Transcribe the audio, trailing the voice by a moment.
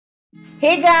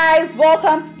Hey guys,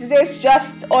 welcome to today's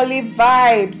Just Only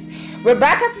Vibes. We're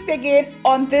back at it again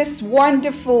on this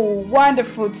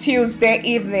wonderful Tuesday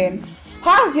evening.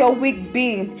 How's your week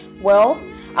been? Well,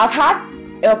 I've had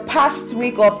a past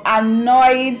week of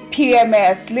annoying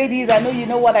PMS. Ladies, I know you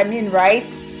know what I mean, right?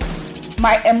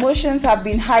 My emotions have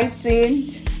been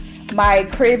heightened. My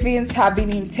cravings have been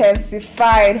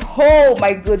intensified. Oh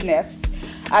my goodness.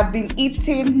 I've been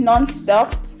eating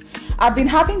non-stop. I've been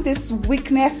having this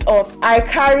weakness of I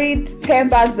carried 10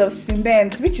 bags of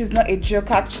cement, which is not a joke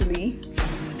actually.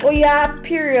 Oh yeah,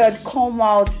 period, come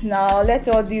out now. Let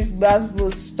all these bags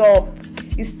go stop.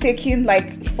 It's taking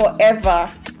like forever.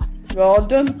 Well,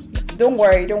 don't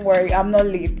worry. I'm not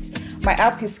late. My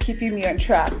app is keeping me on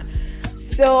track.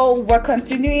 So we're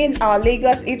continuing our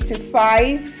Lagos 8 to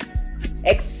 5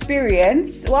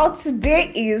 experience. Well,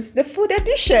 today is the food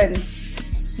edition.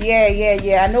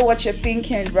 Yeah. I know what you're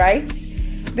thinking, right?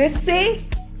 They say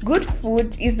good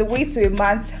food is the way to a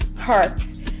man's heart.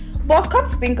 But come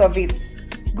to think of it,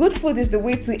 good food is the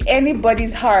way to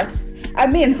anybody's heart. I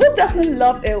mean, who doesn't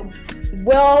love a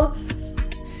well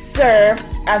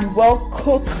served and well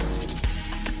cooked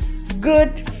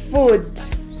good food?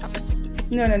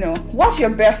 No. What's your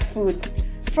best food?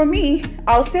 For me,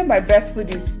 I'll say my best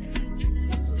food is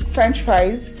French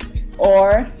fries,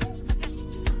 or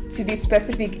to be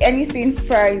specific, anything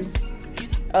fries,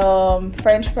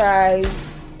 French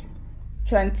fries,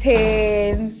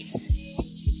 plantains,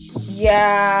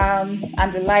 yam,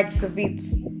 and the likes of it.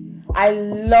 I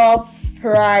love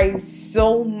fries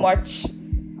so much.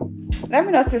 Let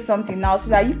me not say something now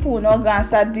so that you people will not go and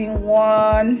start doing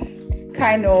one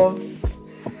kind of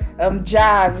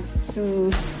jazz to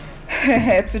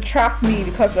to trap me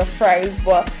because of fries,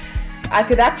 but I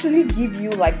could actually give you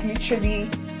like literally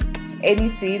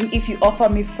anything if you offer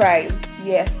me fries.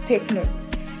 Yes, take note.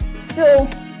 So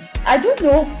I don't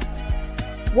know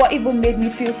what even made me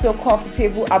feel so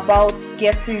comfortable about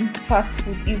getting fast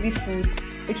food, easy food.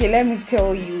 Okay, let me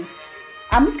tell you,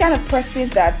 I'm this kind of person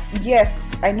that,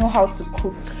 yes, I know how to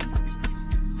cook.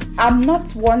 I'm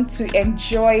not one to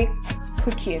enjoy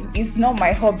cooking. It's not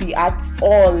my hobby at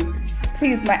all.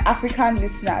 Please, my African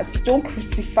listeners, don't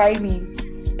crucify me,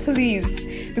 please,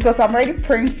 because I'm already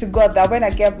praying to God that when I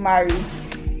get married,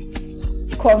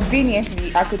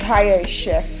 conveniently I could hire a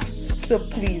chef. So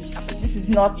please, this is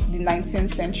not the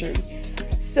 19th century.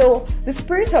 So the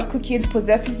spirit of cooking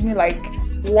possesses me like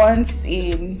once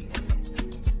in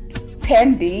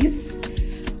 10 days,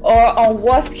 or on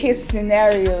worst case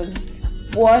scenarios,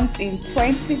 once in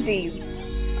 20 days.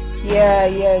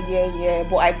 Yeah,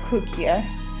 but I cook, yeah.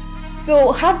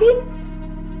 So having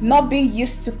not being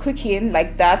used to cooking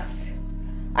like that,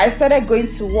 I started going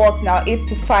to work now 8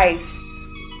 to 5.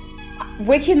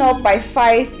 Waking up by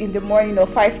 5 in the morning or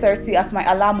 5:30 as my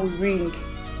alarm will ring,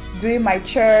 doing my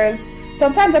chores.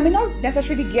 Sometimes I may not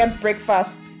necessarily get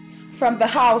breakfast from the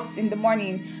house in the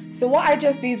morning. So what I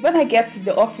just do is when I get to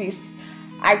the office,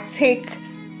 I take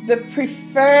the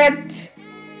preferred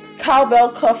cowbell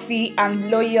coffee and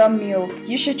loyal milk.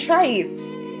 You should try it.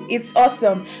 It's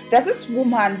awesome. There's this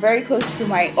woman very close to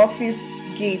my office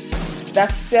gate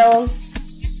that sells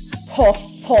puff.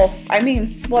 I mean,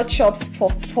 small chops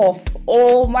puff.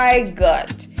 Oh my god.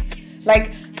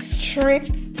 Like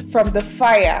straight from the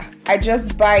fire. I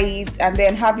just buy it and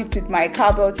then have it with my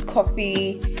cowbell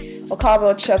coffee or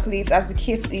cowbell chocolate, as the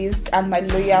case is, and my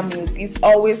loyal milk. It's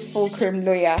always full cream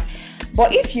loyal.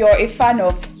 But if you're a fan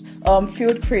of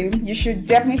filled cream, you should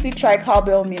definitely try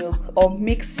cowbell milk or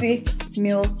mixi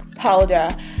milk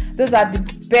powder. Those are the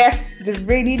best, the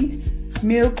reigning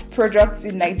milk products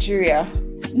in Nigeria.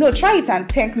 No, try it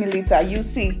and thank me later, you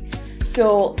see.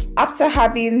 So after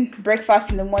having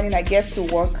breakfast in the morning, I get to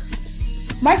work.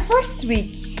 My first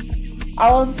week,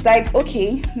 I was like,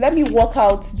 okay, let me walk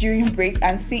out during break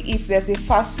and see if there's a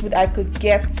fast food I could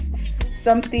get,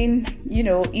 something,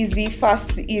 easy,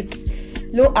 fast to eat.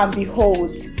 Lo and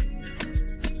behold,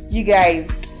 you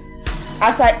guys,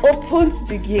 as I opened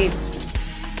the gate,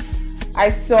 I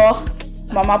saw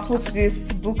Mama put this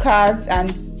bukas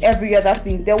and every other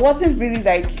thing. There wasn't really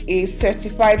like a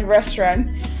certified restaurant,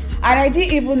 and I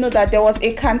didn't even know that there was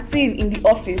a canteen in the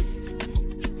office.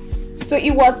 So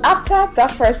it was after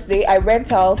that first day I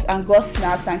went out and got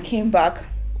snacks and came back.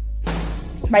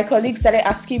 My colleagues started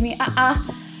asking me,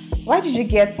 why did you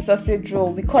get sausage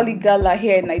roll? We call it gala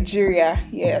here in Nigeria.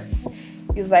 Yes,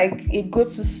 it's like a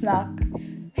go-to snack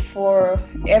for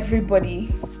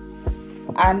everybody,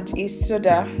 and a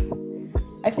soda.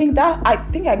 I think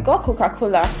I got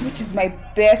Coca-Cola, which is my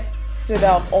best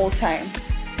soda of all time.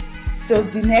 So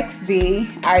the next day,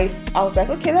 I was like,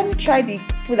 okay, let me try the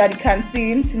food at the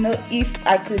canteen to know if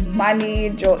I could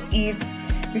manage or eat,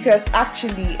 because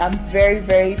actually I'm very,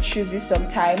 very choosy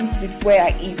sometimes with where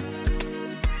I eat,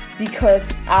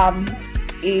 because I'm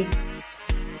a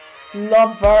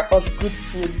lover of good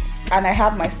food and I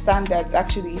have my standards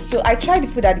actually. So I tried the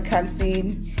food at the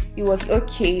canteen. It was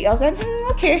okay. I was like,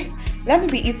 okay, let me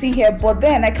be eating here, but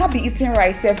then I can't be eating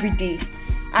rice every day,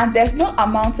 and there's no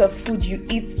amount of food you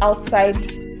eat outside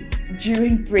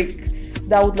during break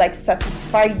that would like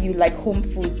satisfy you like home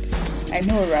food. I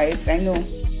know, right? I know.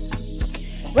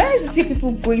 When I used to see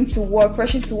people going to work,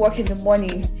 rushing to work in the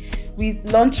morning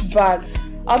with lunch bag,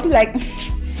 I'll be like,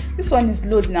 this one is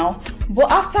load now. But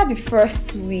after the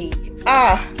first week,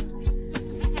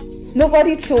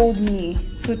 nobody told me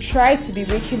to try to be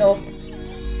waking up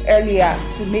earlier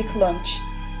to make lunch.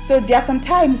 So there are some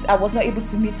times I was not able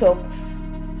to meet up.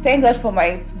 Thank God for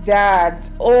my dad.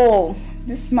 Oh,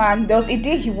 this man, there was a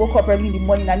day he woke up early in the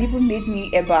morning and even made me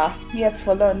eba, yes,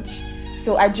 for lunch.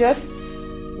 So I just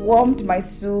warmed my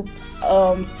soup,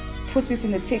 put it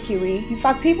in the takeaway. In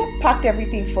fact, he even packed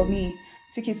everything for me,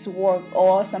 took it to work.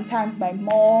 Or sometimes my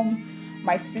mom,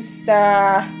 my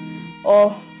sister,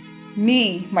 or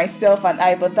me, myself and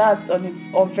I, but that's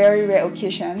on very rare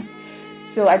occasions.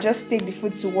 So I just take the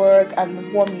food to work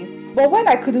and warm it. But when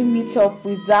I couldn't meet up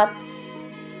with that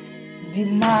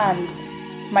demand,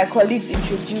 my colleagues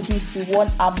introduced me to one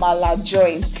amala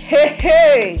joint.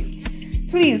 Hey,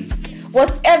 please,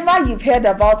 whatever you've heard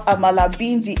about amala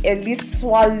being the elite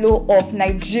swallow of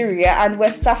Nigeria and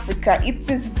West Africa, it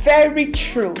is very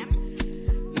true.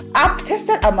 I've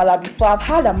tasted amala before, I've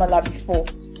had amala before,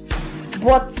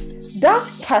 but that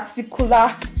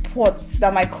particular spot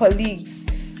that my colleagues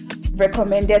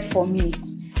recommended for me,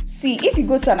 see, if you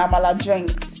go to an amala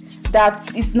joint,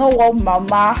 that it's not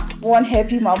one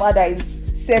heavy mama that is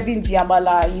serving the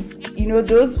amala, you know,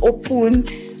 those open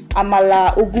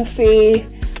amala, ogufe,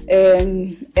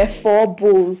 F4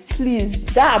 bowls, please,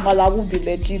 that amala will be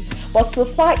legit. But so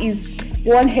far is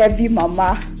one heavy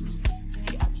mama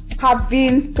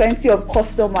having plenty of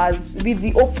customers with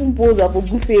the open bowls of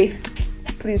ogufe.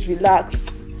 Please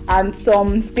relax, and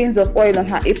some stains of oil on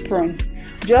her apron.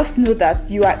 Just know that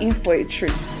you are in for a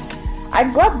treat.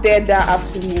 I got there that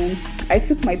afternoon. I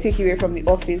took my takeaway from the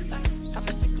office.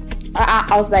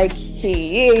 I was like,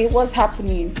 hey, what's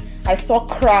happening? I saw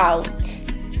crowd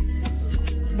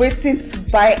waiting to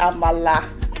buy amala.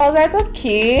 I was like,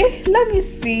 okay, let me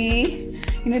see.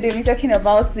 You know, they've been talking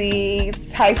about it,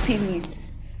 hyping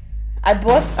it. I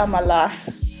bought amala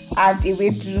and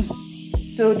ewedu.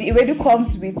 So the ewedu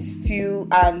comes with stew,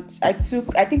 and I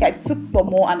think I took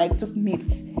pomo and I took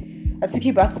meat. I took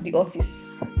it back to the office.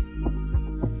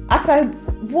 As I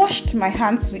washed my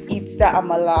hands to eat that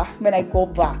amala, when I go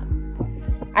back,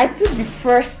 I took the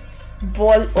first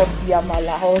ball of the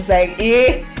amala. I was like,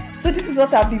 so this is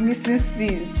what I've been missing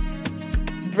since.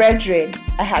 Brethren,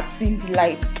 I had seen the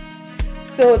light.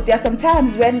 So there are some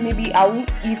times when maybe I will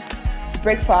eat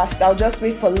breakfast, I'll just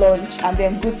wait for lunch and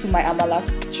then go to my amala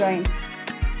joint.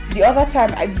 The other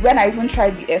time, when I even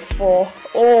tried the F4,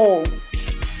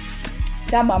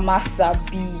 that mama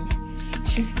sabi.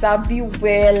 She sabi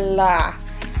wella.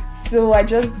 So I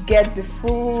just get the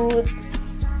food,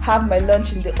 have my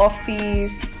lunch in the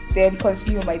office, then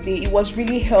continue my day. It was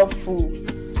really helpful.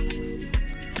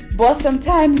 But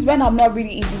sometimes when I'm not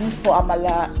really in the mood for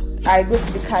amala, I go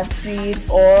to the canteen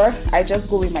or I just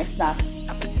go with my snacks.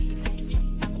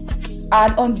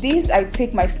 And on days I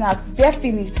take my snacks,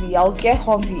 definitely I'll get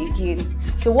hungry again.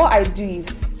 So what I do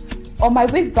is, on my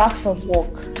way back from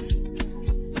work,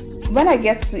 when I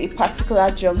get to a particular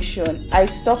junction, I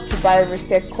stop to buy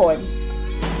roasted corn.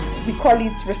 We call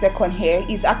it roasted corn here.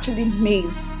 It's actually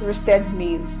maize, roasted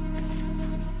maize,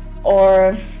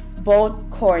 or boiled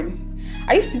corn.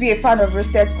 I used to be a fan of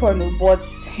roasted corn, but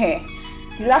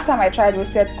the last time I tried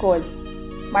roasted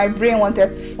corn, my brain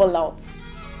wanted to fall out.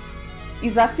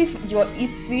 It's as if you're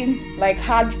eating like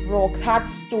hard rocks, hard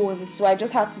stones. So I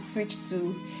just had to switch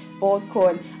to boiled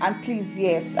corn. And please,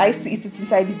 yes, I used to eat it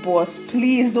inside the bus.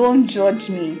 Please don't judge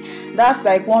me. That's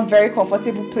like one very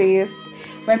comfortable place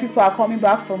when people are coming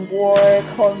back from work,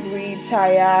 hungry,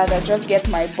 tired. I just get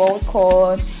my boiled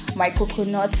corn, my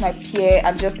coconut, my pear,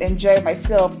 and just enjoy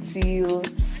myself till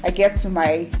I get to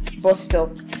my bus stop.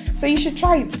 So you should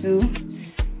try it too.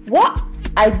 What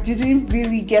I didn't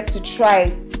really get to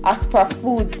try as per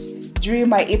food during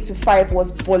my 8 to 5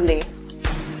 was bole.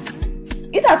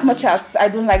 In as much as I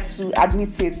don't like to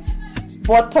admit it,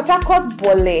 but Port Harcourt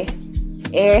bole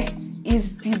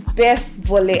is the best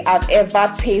bole I've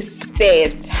ever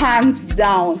tasted, hands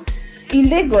down. In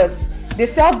Lagos, they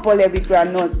sell bole with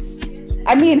groundnuts.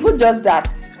 I mean, who does that?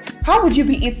 How would you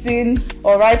be eating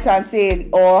alright plantain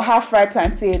or half fried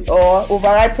plantain or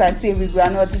overripe plantain with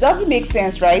granite? It doesn't make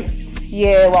sense, right?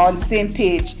 Yeah, we're on the same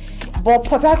page. But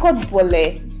Port Harcourt bole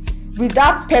with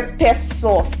that pepper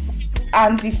sauce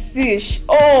and the fish,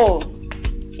 oh,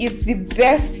 it's the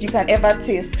best you can ever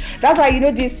taste. That's why, you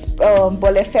know, this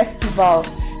bole festival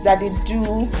that they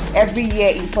do every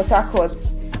year in Port Harcourt.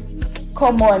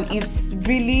 Come on, it's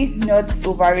really not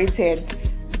overrated.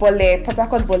 Bole, Port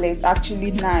Harcourt bole is actually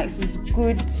nice. It's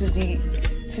good to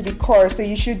the core. So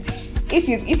you should,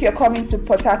 if you're coming to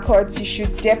Port Harcourt, you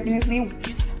should definitely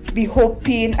be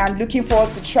hoping and looking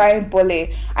forward to trying bole.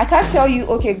 I can't tell you,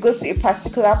 okay, go to a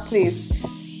particular place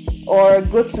or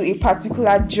go to a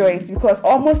particular joint, because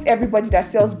almost everybody that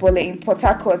sells bole in Port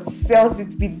Harcourt sells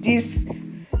it with this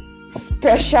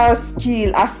special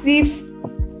skill, as if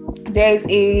there is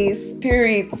a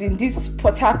spirit in this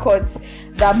Port Harcourt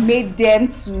that made them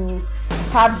to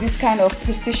have this kind of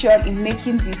precision in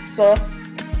making the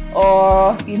sauce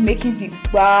or in making the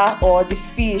bar or the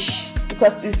fish,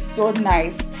 because it's so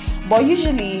nice. But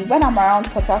usually when I'm around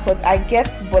Port Harcourt, I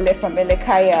get bole from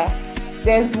Elekaya.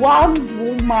 There's one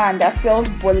woman that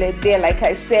sells bole there. Like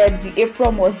I said, the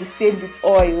apron must be stained with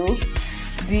oil.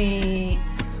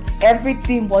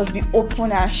 Everything must be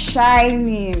open and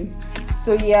shining.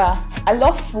 So yeah, I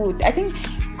love food. I think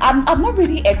I've not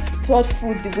really explored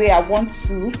food the way I want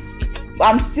to.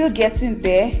 I'm still getting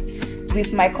there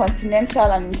with my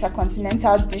continental and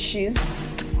intercontinental dishes.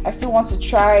 I still want to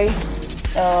try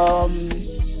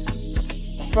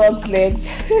frog's legs.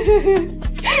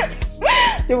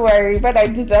 Don't worry, when I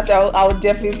do that, I'll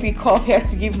definitely come here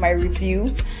to give my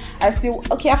review.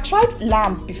 I've tried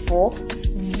lamb before.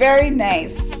 Very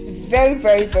nice. Very,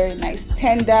 very, very nice.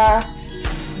 Tender,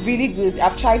 really good.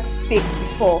 I've tried steak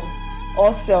before.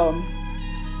 Awesome.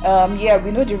 Yeah,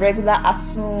 we know the regular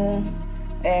asun,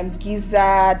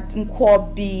 gizzard,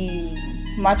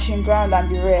 nkwobi, matching ground, and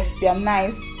the rest. They are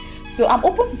nice. So I'm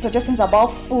open to suggestions about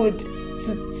food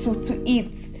to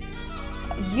eat.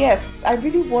 Yes, I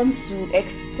really want to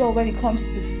explore when it comes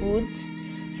to food.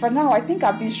 For now, I think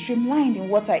I've been streamlined in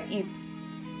what I eat.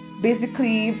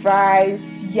 Basically,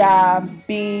 rice, yam,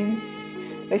 beans.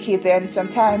 Okay, then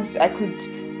sometimes I could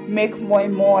make moi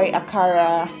moi,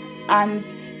 akara. And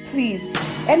please,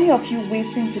 any of you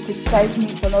waiting to criticize me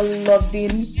for not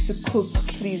loving to cook,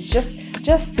 please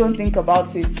just don't think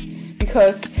about it.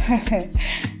 Because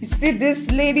you see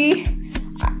this lady,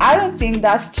 I don't think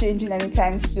that's changing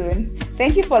anytime soon.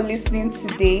 Thank you for listening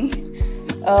today.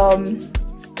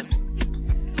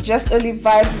 Just Only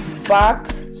Vibes is back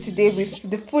today with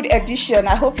the food edition.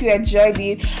 I hope you enjoyed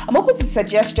it. I'm open to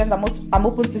suggestions. I'm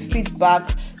open to feedback.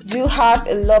 Do have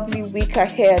a lovely week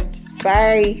ahead.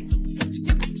 Bye.